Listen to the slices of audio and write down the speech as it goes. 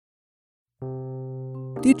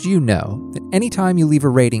Did you know that anytime you leave a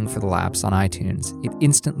rating for The Laps on iTunes, it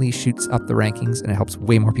instantly shoots up the rankings and it helps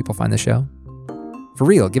way more people find the show? For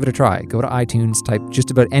real, give it a try. Go to iTunes, type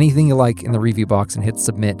just about anything you like in the review box and hit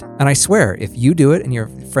submit. And I swear, if you do it and your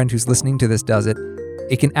friend who's listening to this does it,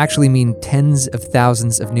 it can actually mean tens of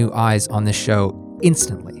thousands of new eyes on this show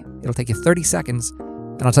instantly. It'll take you 30 seconds.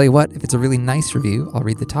 And I'll tell you what, if it's a really nice review, I'll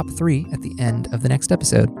read the top 3 at the end of the next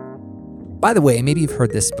episode. By the way, maybe you've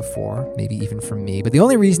heard this before, maybe even from me, but the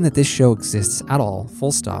only reason that this show exists at all,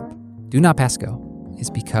 full stop, do not pass go, is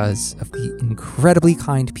because of the incredibly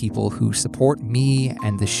kind people who support me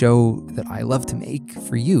and the show that I love to make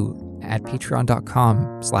for you at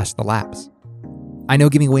patreon.com/thelaps. I know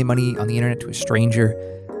giving away money on the internet to a stranger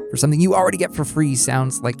for something you already get for free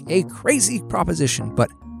sounds like a crazy proposition, but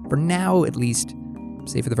for now at least,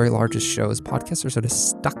 say for the very largest shows, podcasts are sort of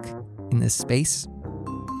stuck in this space.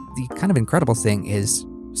 The kind of incredible thing is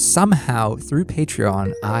somehow through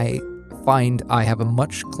Patreon, I find I have a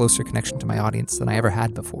much closer connection to my audience than I ever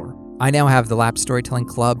had before. I now have the Lap Storytelling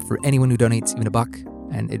Club for anyone who donates even $1,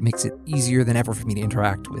 and it makes it easier than ever for me to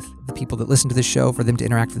interact with the people that listen to this show, for them to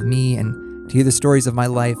interact with me, and to hear the stories of my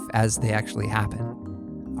life as they actually happen.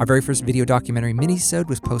 Our very first video documentary minisode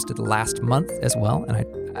was posted last month as well, and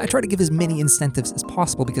I try to give as many incentives as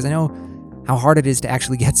possible because I know how hard it is to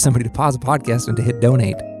actually get somebody to pause a podcast and to hit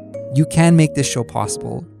donate. You can make this show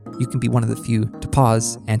possible. You can be one of the few to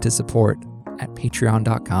pause and to support at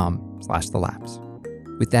patreon.com/thelaps.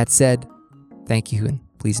 With that said, thank you and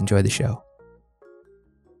please enjoy the show.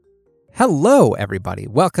 Hello, everybody.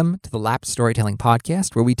 Welcome to the Lap Storytelling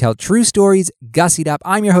Podcast, where we tell true stories gussied up.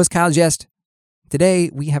 I'm your host, Kyle Jest. Today,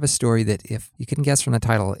 we have a story that, if you couldn't guess from the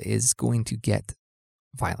title, is going to get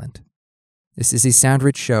violent. This is a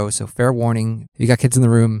sound-rich show, so fair warning. If you got kids in the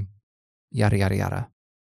room, yada, yada, yada.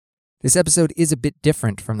 This episode is a bit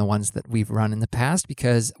different from the ones that we've run in the past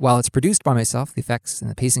because while it's produced by myself, the effects and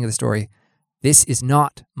the pacing of the story, this is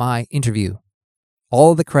not my interview.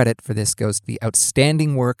 All the credit for this goes to the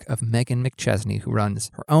outstanding work of Megan McChesney, who runs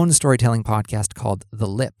her own storytelling podcast called The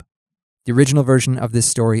Lip. The original version of this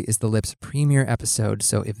story is The Lip's premiere episode,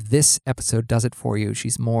 so if this episode does it for you,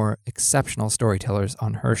 she's more exceptional storytellers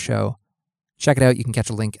on her show. Check it out. You can catch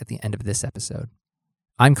a link at the end of this episode.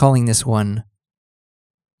 I'm calling this one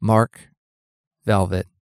Mark Velvet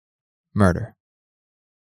Murder.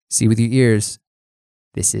 See with your ears,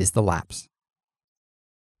 this is The Laps.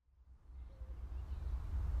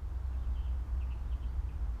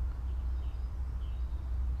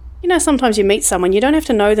 You know, sometimes you meet someone, you don't have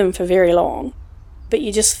to know them for very long, but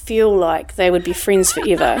you just feel like they would be friends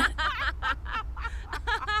forever.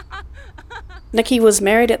 Nikki was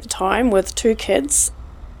married at the time with 2 kids.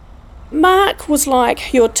 Mark was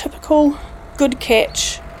like your typical good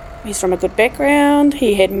catch. He's from a good background,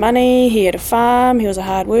 he had money, he had a farm, he was a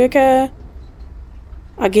hard worker.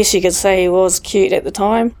 I guess you could say he was cute at the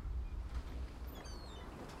time.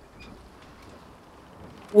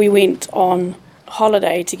 We went on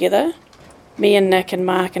holiday together, me and Nick and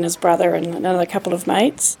Mark and his brother and another couple of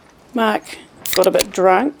mates. Mark got a bit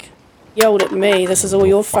drunk, yelled at me, "This is all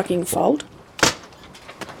your fucking fault."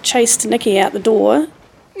 Chased Nikki out the door.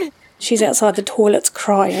 She's outside the toilets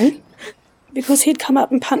crying because he'd come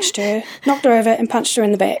up and punched her, knocked her over and punched her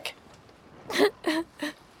in the back.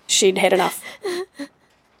 She'd had enough.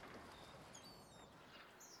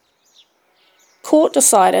 Court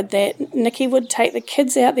decided that Nikki would take the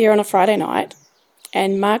kids out there on a Friday night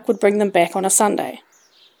and Mark would bring them back on a Sunday.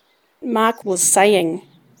 Mark was saying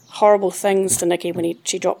horrible things to Nikki when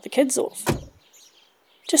she dropped the kids off.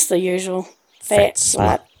 Just the usual. Fat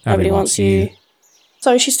slut. Nobody wants you.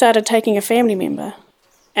 So she started taking a family member.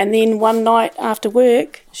 And then one night after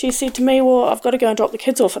work, she said to me, "Well, I've got to go and drop the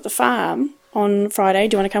kids off at the farm on Friday.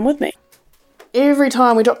 Do you want to come with me?" Every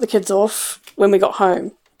time we dropped the kids off, when we got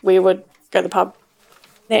home, we would go to the pub.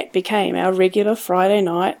 That became our regular Friday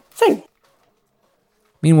night thing.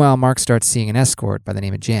 Meanwhile, Mark starts seeing an escort by the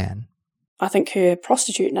name of Jan. I think her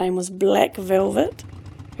prostitute name was Black Velvet.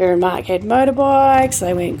 Her and Mark had motorbikes,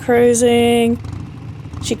 they went cruising.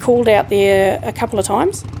 She called out there a couple of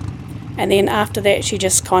times, and then after that she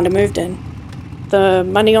just kind of moved in. The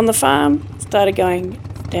money on the farm started going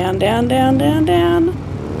down, down, down, down, down.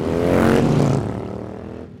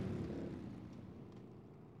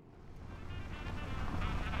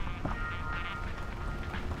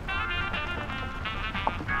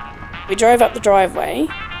 We drove up the driveway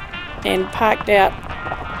and parked out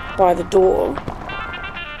by the door.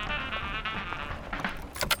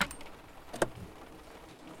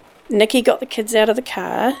 Nikki got the kids out of the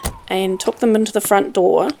car and took them into the front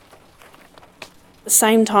door. At the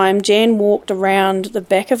same time, Jan walked around the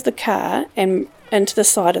back of the car and into the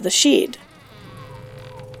side of the shed.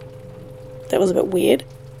 That was a bit weird.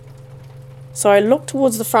 So I looked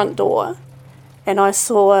towards the front door and I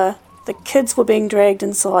saw the kids were being dragged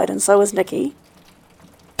inside, and so was Nikki.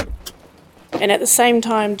 And at the same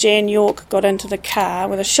time, Jan York got into the car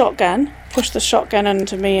with a shotgun, pushed the shotgun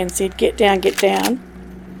into me and said, "Get down, get down."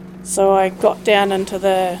 So I got down into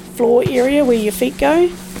the floor area where your feet go.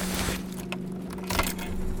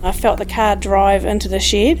 I felt the car drive into the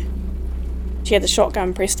shed. She had the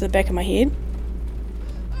shotgun pressed to the back of my head.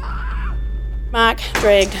 Mark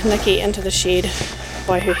dragged Nikki into the shed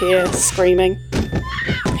by her hair, screaming.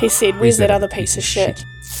 He said, "Where's that other piece of shit?"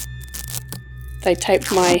 They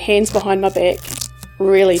taped my hands behind my back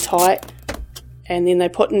really tight, and then they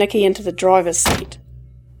put Nikki into the driver's seat.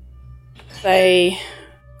 They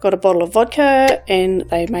got a bottle of vodka and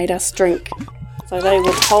they made us drink. So they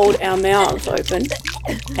would hold our mouths open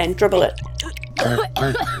and dribble it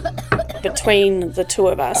between the two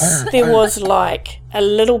of us. There was like a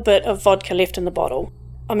little bit of vodka left in the bottle.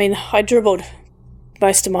 I mean, I dribbled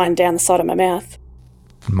most of mine down the side of my mouth.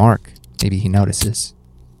 Mark, maybe he notices.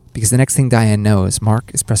 Because the next thing Diane knows,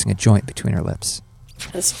 Mark is pressing a joint between her lips.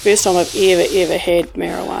 It's the first time I've ever had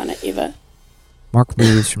marijuana, ever. Mark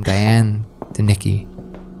moves from Diane to Nikki.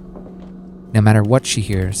 No matter what she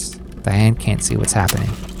hears, Diane can't see what's happening.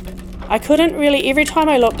 I couldn't really, every time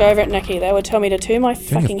I looked over at Nikki, they would tell me to turn my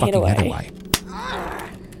fucking head away.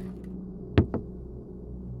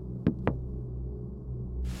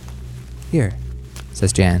 Here,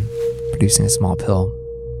 says Jan, producing a small pill.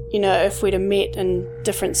 You know, if we'd have met in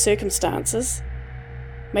different circumstances,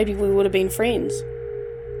 maybe we would have been friends.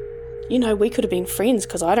 You know, we could have been friends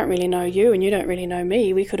because I don't really know you and you don't really know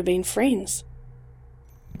me. We could have been friends.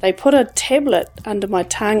 They put a tablet under my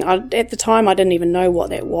tongue. At the time, I didn't even know what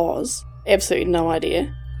that was. Absolutely no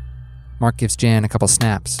idea. Mark gives Jan a couple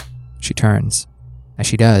snaps. She turns. As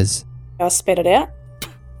she does, I spat it out.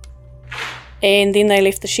 And then they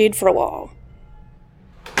left the shed for a while.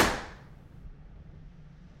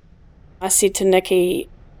 I said to Nikki,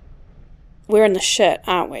 "We're in the shit,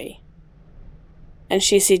 aren't we?" And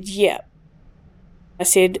she said, "Yep." I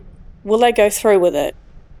said, "Will they go through with it?"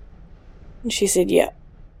 And she said, "Yep."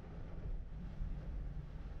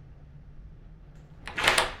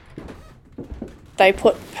 They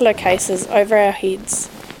put pillowcases over our heads.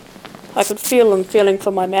 I could feel them feeling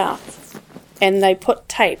for my mouth. And they put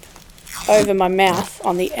tape over my mouth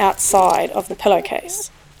on the outside of the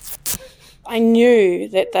pillowcase. I knew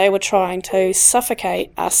that they were trying to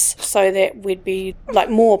suffocate us so that we'd be like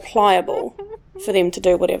more pliable for them to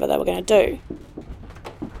do whatever they were going to do.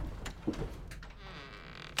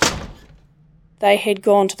 They had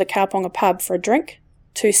gone to the Kauponga pub for a drink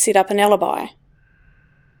to set up an alibi.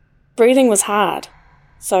 Breathing was hard,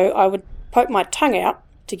 so I would poke my tongue out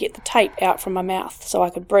to get the tape out from my mouth so I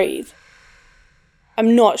could breathe.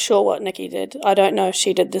 I'm not sure what Nikki did. I don't know if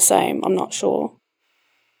she did the same. I'm not sure.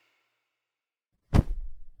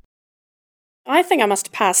 I think I must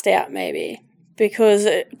have passed out maybe, because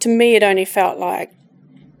to me it only felt like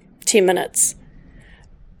 10 minutes.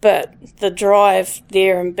 But the drive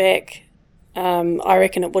there and back, I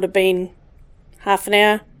reckon it would have been half an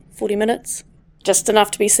hour, 40 minutes. Just enough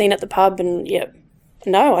to be seen at the pub and, yep.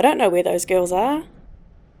 No, I don't know where those girls are.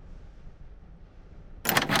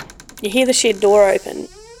 You hear the shed door open.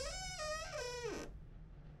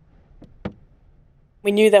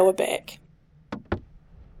 We knew they were back.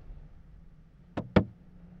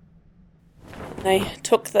 They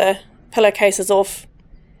took the pillowcases off,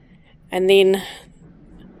 and then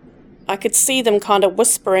I could see them kind of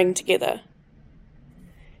whispering together.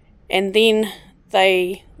 And then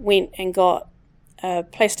they went and got a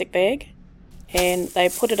plastic bag and they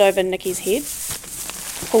put it over Nikki's head,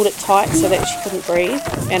 pulled it tight so that she couldn't breathe,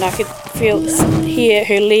 and I could hear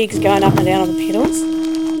her legs going up and down on the pedals.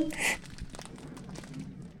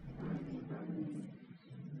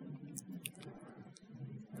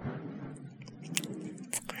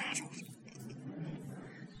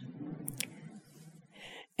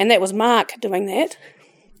 And that was Mark doing that.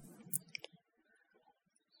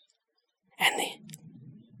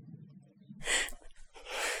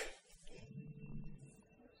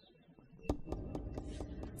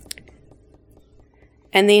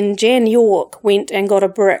 And then Jan York went and got a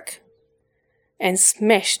brick and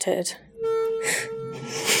smashed it.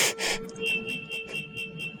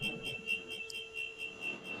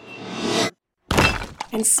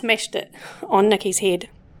 And smashed it on Nikki's head.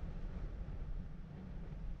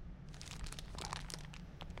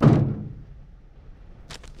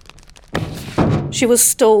 She was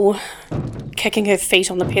still kicking her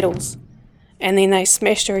feet on the pedals, and then they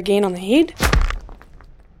smashed her again on the head.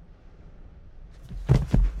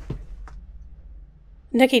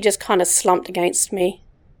 Nikki just kind of slumped against me.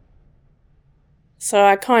 So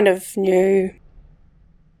I kind of knew.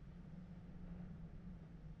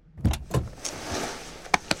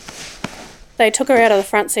 They took her out of the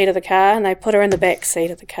front seat of the car and they put her in the back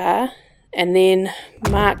seat of the car. And then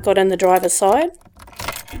Mark got in the driver's side,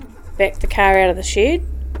 backed the car out of the shed,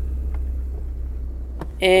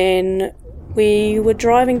 and we were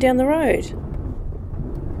driving down the road.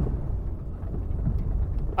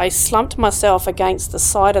 I slumped myself against the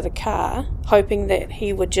side of the car, hoping that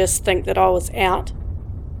he would just think that I was out.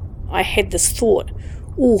 I had this thought,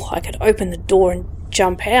 I could open the door and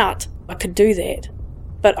jump out. I could do that.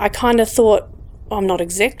 But I kind of thought, I'm not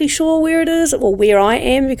exactly sure where it is or where I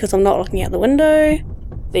am because I'm not looking out the window.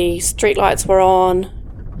 The street lights were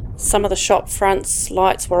on. Some of the shop fronts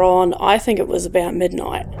lights were on. I think it was about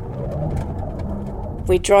midnight.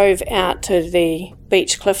 We drove out to the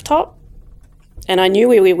beach cliff top, and I knew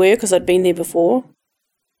where we were because I'd been there before.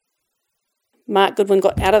 Mark Goodwin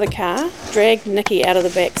got out of the car, dragged Nikki out of the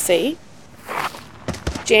back seat.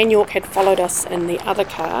 Jan York had followed us in the other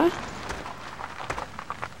car.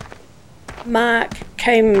 Mark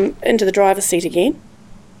came into the driver's seat again,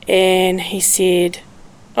 and he said,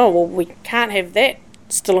 we can't have that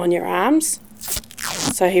still on your arms.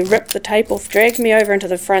 So he ripped the tape off, dragged me over into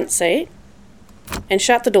the front seat, and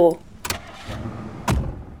shut the door.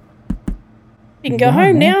 You can go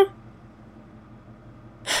home now.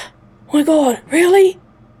 Oh my God, really?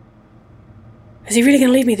 Is he really going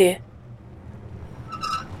to leave me there?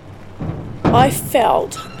 I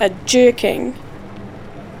felt a jerking.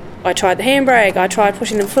 I tried the handbrake, I tried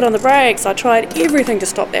pushing the foot on the brakes, I tried everything to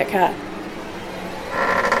stop that car.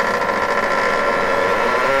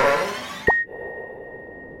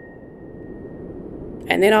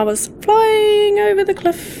 And then I was flying over the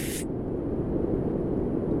cliff.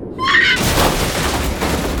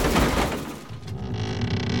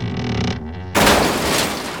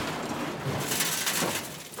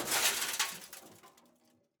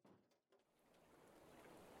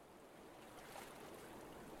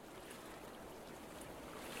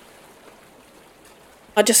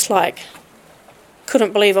 I just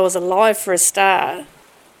couldn't believe I was alive for a start.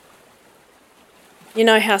 You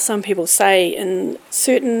know how some people say in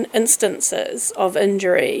certain instances of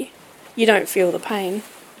injury, you don't feel the pain.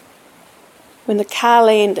 When the car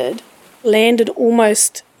landed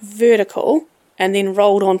almost vertical and then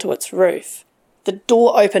rolled onto its roof. The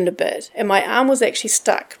door opened a bit and my arm was actually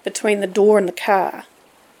stuck between the door and the car.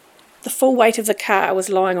 The full weight of the car was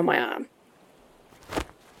lying on my arm.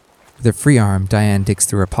 With her free arm, Diane digs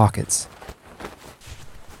through her pockets.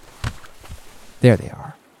 There they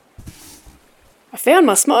are. I found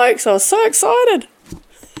my smokes. I was so excited.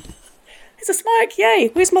 There's a smoke. Yay.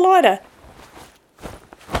 Where's my lighter?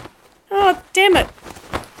 Oh, damn it.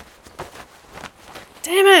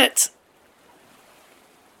 Damn it.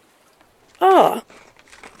 Oh,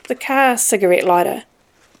 the car cigarette lighter.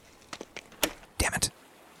 Damn it.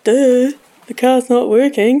 Duh. The car's not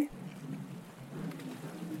working.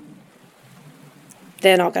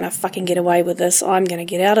 They're not going to fucking get away with this. I'm going to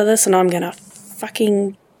get out of this and I'm going to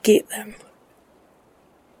fucking get them.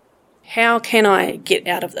 How can I get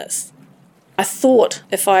out of this? I thought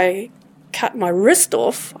if I cut my wrist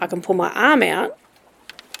off, I can pull my arm out.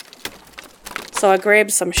 So I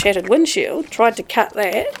grabbed some shattered windshield, tried to cut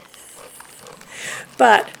that,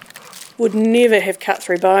 but would never have cut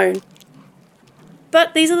through bone.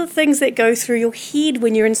 But these are the things that go through your head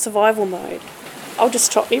when you're in survival mode. I'll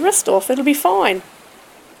just chop my wrist off, it'll be fine.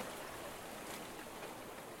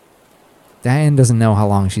 Diane doesn't know how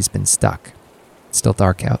long she's been stuck. It's still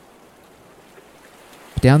dark out.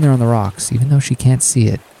 But down there on the rocks, even though she can't see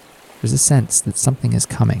it, there's a sense that something is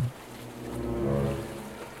coming.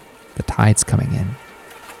 The tide's coming in.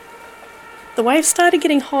 The waves started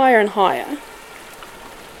getting higher and higher.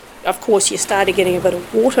 Of course, you started getting a bit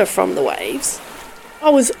of water from the waves. I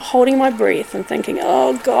was holding my breath and thinking,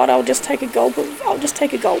 oh God, I'll just take a gulp,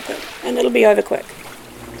 and it'll be over quick.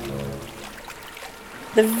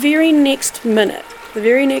 The very next minute, a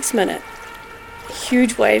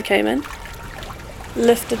huge wave came in,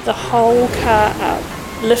 lifted the whole car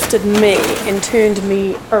up, lifted me and turned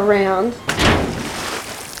me around,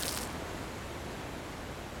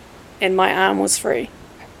 and my arm was free.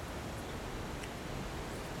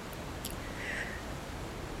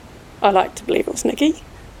 I like to believe it was Nikki.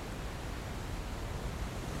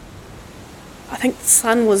 I think the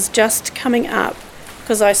sun was just coming up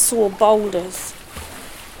because I saw boulders.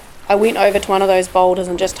 I went over to one of those boulders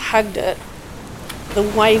and just hugged it. The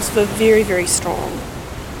waves were very, very strong.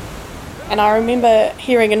 And I remember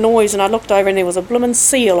hearing a noise and I looked over and there was a bloomin'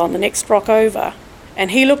 seal on the next rock over.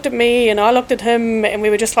 And he looked at me and I looked at him and we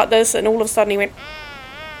were just like this, and all of a sudden he went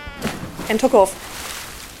and took off.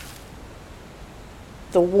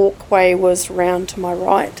 The walkway was round to my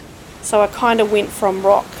right, so I kind of went from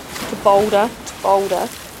rock to boulder to boulder.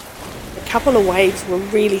 A couple of waves were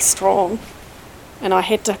really strong and I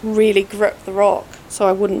had to really grip the rock so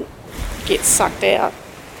I wouldn't get sucked out.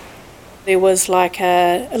 There was like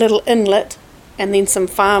a little inlet and then some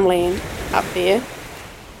farmland up there.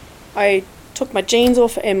 I took my jeans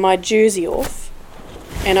off and my jersey off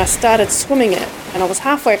and I started swimming it, and I was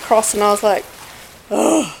halfway across and I was like,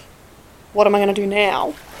 oh, what am I going to do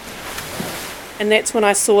now? And that's when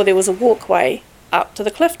I saw there was a walkway up to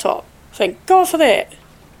the cliff top. Thank God for that.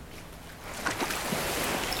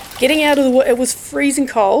 Getting out of the water, it was freezing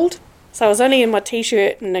cold, so I was only in my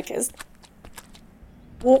t-shirt and knickers.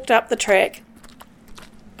 Walked up the track.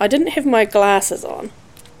 I didn't have my glasses on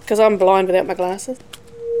because I'm blind without my glasses.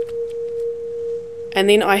 And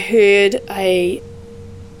then I heard a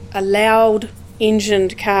loud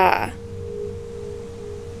engined car,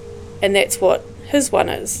 and that's what his one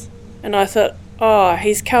is. And I thought, oh,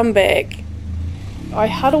 he's come back. I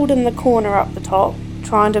huddled in the corner up the top,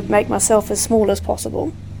 trying to make myself as small as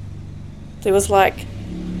possible. There was like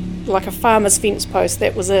a farmer's fence post,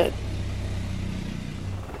 that was it.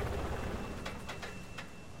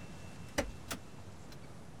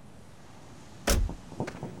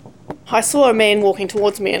 I saw a man walking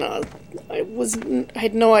towards me and I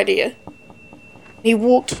had no idea. He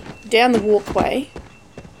walked down the walkway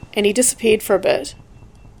and he disappeared for a bit.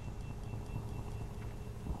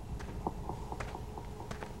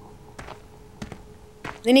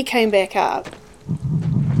 Then he came back up.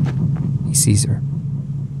 He sees her.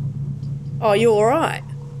 Oh, you all right?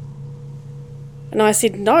 And I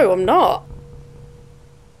said, no, I'm not.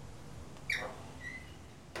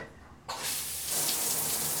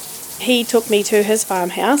 He took me to his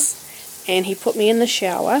farmhouse and he put me in the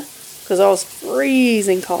shower because I was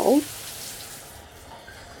freezing cold.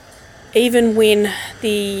 Even when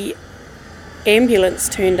the ambulance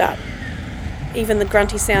turned up, even the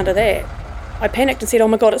grunty sound of that, I panicked and said, oh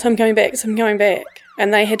my God, it's him coming back, it's him coming back.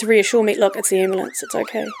 And they had to reassure me, look, it's the ambulance, it's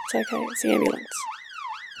okay, it's the ambulance.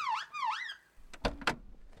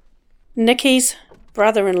 Nikki's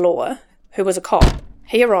brother-in-law, who was a cop,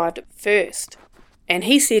 he arrived first. And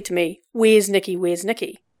he said to me, where's Nikki, where's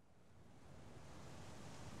Nikki?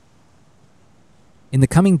 In the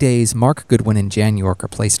coming days, Mark Goodwin and Jan York are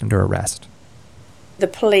placed under arrest. The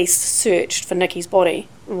police searched for Nikki's body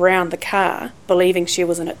around the car, believing she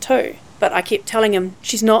was in it too. But I kept telling him,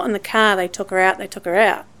 she's not in the car, they took her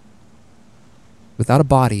out. Without a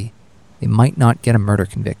body, they might not get a murder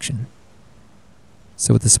conviction.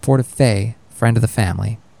 So with the support of Faye, friend of the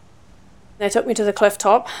family, they took me to the cliff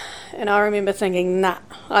top, and I remember thinking, nah,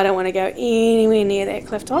 I don't want to go anywhere near that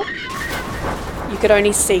cliff top. You could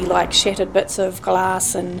only see like shattered bits of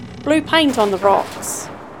glass and blue paint on the rocks.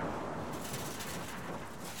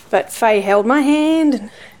 But Faye held my hand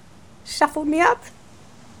and shuffled me up.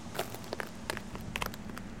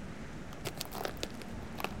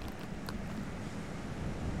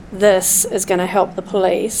 This is going to help the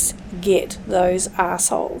police get those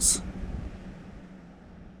assholes.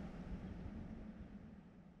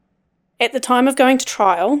 At the time of going to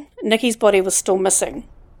trial, Nikki's body was still missing.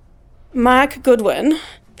 Mark Goodwin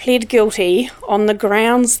pled guilty on the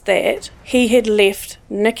grounds that he had left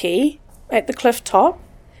Nikki at the cliff top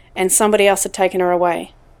and somebody else had taken her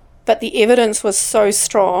away. But the evidence was so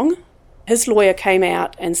strong, his lawyer came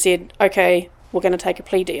out and said, okay, we're going to take a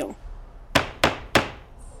plea deal.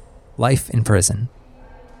 Life in prison.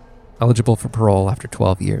 Eligible for parole after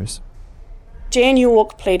 12 years. Jan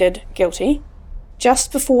York pleaded guilty.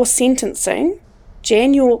 Just before sentencing,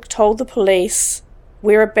 Jan York told the police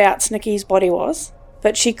whereabouts Nikki's body was,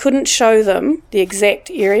 but she couldn't show them the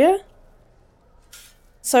exact area.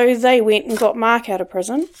 So they went and got Mark out of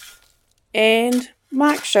prison, and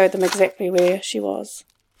Mark showed them exactly where she was.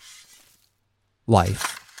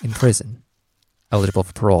 Life in prison. Eligible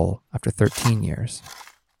for parole after 13 years.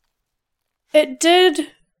 It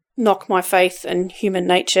did knock my faith in human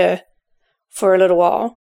nature for a little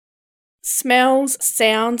while. Smells,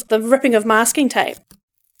 sounds, the ripping of masking tape.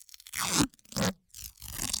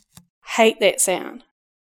 Hate that sound.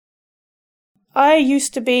 I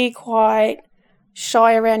used to be quite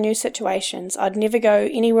shy around new situations. I'd never go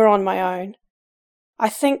anywhere on my own. I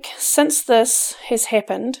think since this has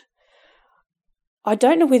happened, I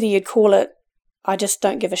don't know whether you'd call it, I just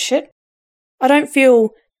don't give a shit. I don't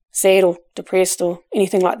feel sad or depressed or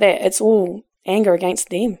anything like that. It's all anger against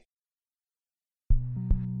them.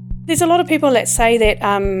 There's a lot of people that say that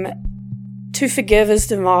to forgive is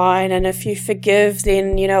divine, and if you forgive,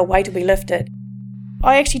 then, away to be lifted.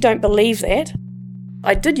 I actually don't believe that.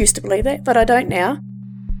 I did used to believe that, but I don't now.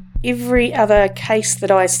 Every other case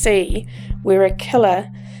that I see where a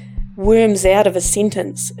killer worms out of a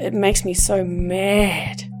sentence, it makes me so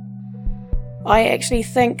mad. I actually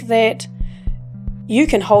think that you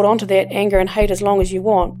can hold on to that anger and hate as long as you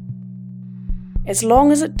want. As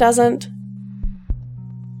long as it doesn't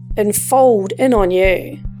enfold in on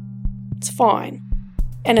you, it's fine.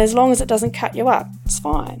 And as long as it doesn't cut you up, it's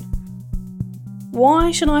fine.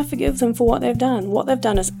 Why should I forgive them for what they've done? What they've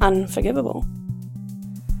done is unforgivable.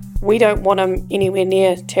 We don't want them anywhere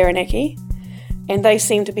near Taranaki, and they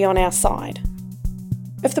seem to be on our side.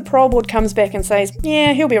 If the parole board comes back and says,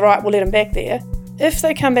 yeah, he'll be right, we'll let him back there. If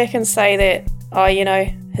they come back and say that,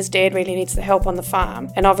 his dad really needs the help on the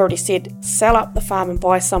farm, and I've already said, sell up the farm and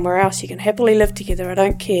buy somewhere else, you can happily live together, I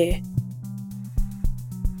don't care.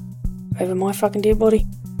 Over my fucking dead body.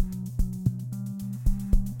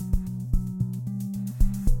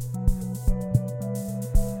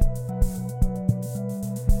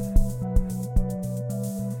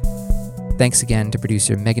 Thanks again to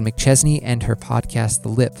producer Megan McChesney and her podcast, The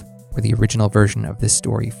Lip, where the original version of this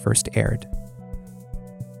story first aired.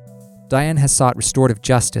 Diane has sought restorative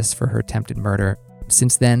justice for her attempted murder.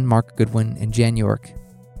 Since then, Mark Goodwin and Jan York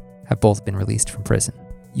have both been released from prison.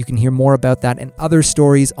 You can hear more about that and other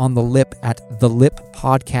stories on The Lip at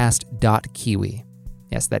thelippodcast.kiwi.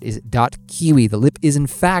 Yes, that is .kiwi. The Lip is in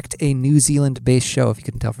fact a New Zealand-based show, if you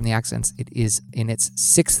couldn't tell from the accents. It is in its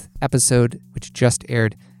 6th episode, which just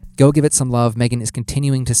aired. Go give it some love. Megan is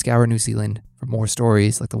continuing to scour New Zealand for more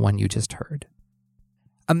stories like the one you just heard.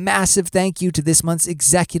 A massive thank you to this month's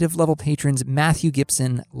executive level patrons Matthew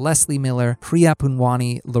Gibson, Leslie Miller, Priya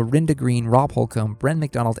Punwani, Lorinda Green, Rob Holcomb, Bren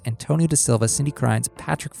McDonald, Antonio Da Silva, Cindy Crines,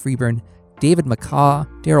 Patrick Freeburn, David McCaw,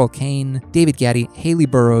 Daryl Kane, David Gaddy, Haley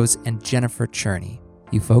Burrows, and Jennifer Cherney.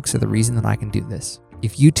 You folks are the reason that I can do this.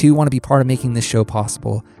 If you too want to be part of making this show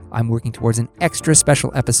possible, I'm working towards an extra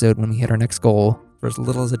special episode when we hit our next goal for as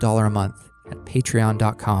little as $1 a month at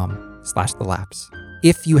patreon.com/thelapse.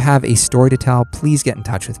 If you have a story to tell, please get in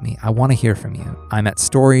touch with me. I want to hear from you. I'm at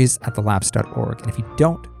stories@thelapse.org. And if you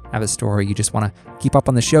don't have a story, you just want to keep up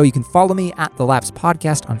on the show, you can follow me at The Lapse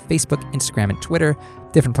Podcast on Facebook, Instagram, and Twitter.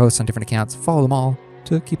 Different posts on different accounts. Follow them all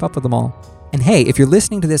to keep up with them all. And hey, if you're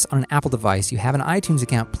listening to this on an Apple device, you have an iTunes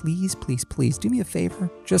account, please do me a favor.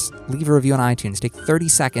 Just leave a review on iTunes. Take 30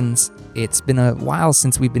 seconds. It's been a while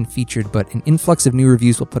since we've been featured, but an influx of new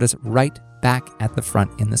reviews will put us right back at the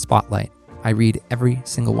front in the spotlight. I read every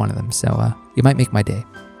single one of them, so you might make my day.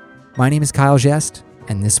 My name is Kyle Gest,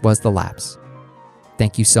 and this was The Lapse.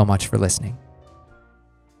 Thank you so much for listening.